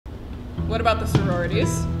What about the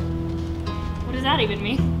sororities? What does that even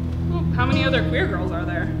mean? Well, how many other queer girls are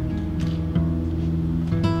there?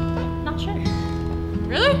 Not sure.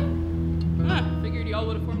 Really? Figured y'all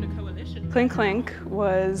would have formed a coalition. Clink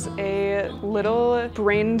was a little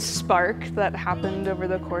brain spark that happened over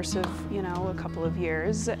the course of, a couple of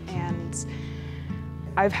years. And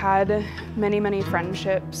I've had many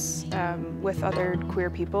friendships with other queer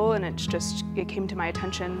people, and it came to my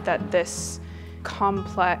attention that this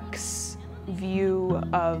complex view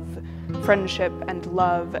of friendship and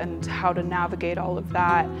love and how to navigate all of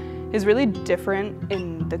that is really different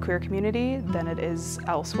in the queer community than it is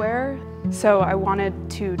elsewhere. So I wanted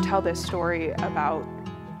to tell this story about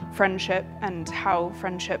friendship and how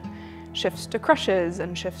friendship shifts to crushes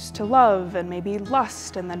and shifts to love and maybe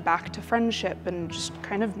lust and then back to friendship and just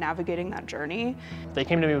kind of navigating that journey. They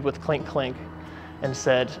came to me with Clink and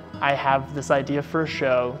said, I have this idea for a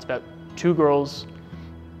show. It's about two girls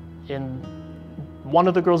in one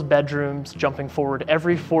of the girls' bedrooms jumping forward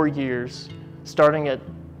every 4 years, starting at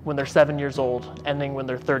when they're 7 years old, ending when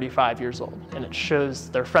they're 35 years old. And it shows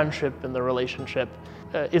their friendship and their relationship.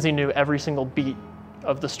 Izzy knew every single beat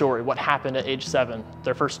of the story, what happened at age 7,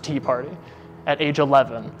 their first tea party. At age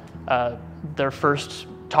 11, their first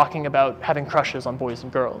talking about having crushes on boys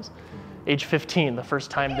and girls. Age 15, the first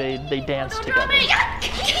time they danced together.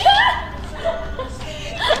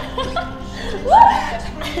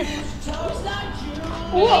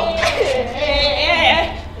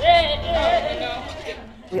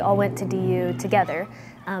 We all went to DU together,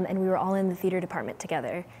 and we were all in the theater department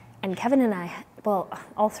together. And Kevin and I, well,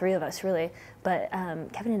 all three of us really, but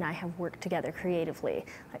Kevin and I have worked together creatively,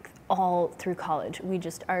 like all through college. We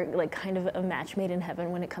just are like kind of a match made in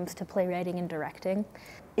heaven when it comes to playwriting and directing.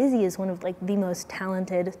 Izzy is one of like the most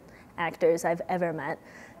talented actors I've ever met.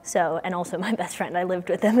 So, and also my best friend, I lived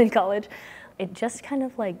with them in college. It just kind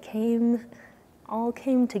of like all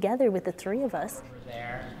came together with the three of us. Over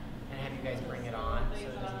there, and have you guys bring it on so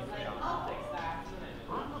it doesn't get forgotten.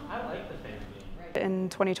 I like the family. In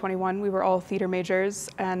 2021, we were all theater majors,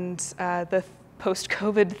 and the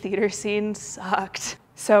post-COVID theater scene sucked.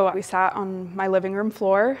 So we sat on my living room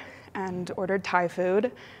floor and ordered Thai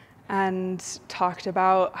food and talked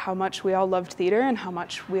about how much we all loved theater and how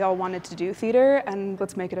much we all wanted to do theater, and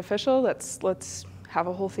let's make it official. Let's have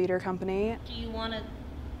a whole theater company. Do you want to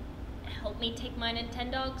help me take mine and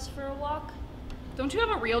 10 dogs for a walk? Don't you have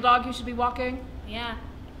a real dog you should be walking? Yeah,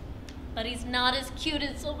 but he's not as cute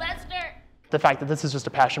as Sylvester. The fact that this is just a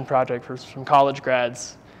passion project for some college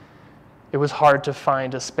grads, it was hard to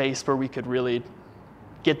find a space where we could really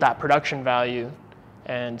get that production value.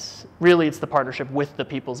 And really, it's the partnership with the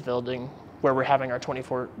People's Building, where we're having our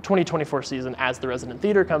 2024 season as the resident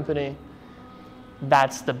theater company.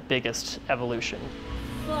 That's the biggest evolution.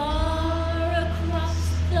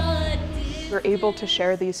 We're able to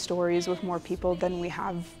share these stories with more people than we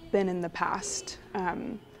have been in the past,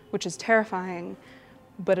 which is terrifying,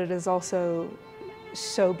 but it is also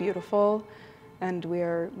so beautiful, and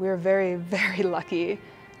we're very, very lucky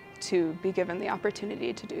to be given the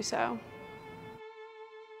opportunity to do so.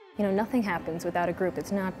 You know, nothing happens without a group.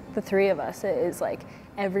 It's not the three of us. It is like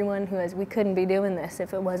everyone we couldn't be doing this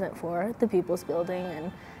if it wasn't for the People's Building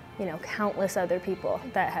and, countless other people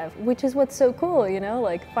that have, which is what's so cool,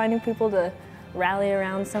 like finding people to rally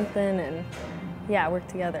around something and, yeah, work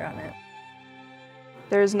together on it.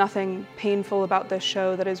 There's nothing painful about this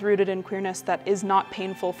show that is rooted in queerness that is not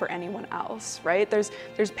painful for anyone else, right? There's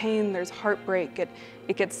pain, there's heartbreak,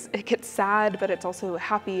 it gets sad, but it's also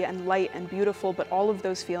happy and light and beautiful, but all of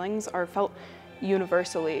those feelings are felt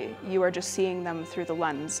universally. You are just seeing them through the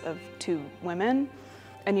lens of two women.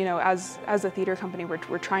 And as a theater company, we're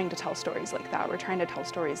trying to tell stories like that. We're trying to tell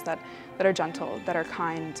stories that are gentle, that are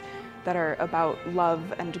kind, that are about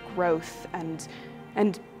love and growth and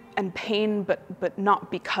pain, but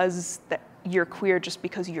not because that you're queer, just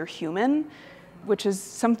because you're human, which is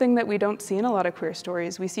something that we don't see in a lot of queer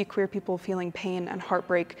stories. We see queer people feeling pain and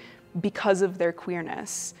heartbreak because of their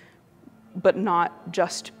queerness, but not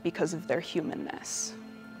just because of their humanness,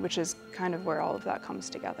 which is kind of where all of that comes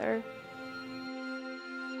together.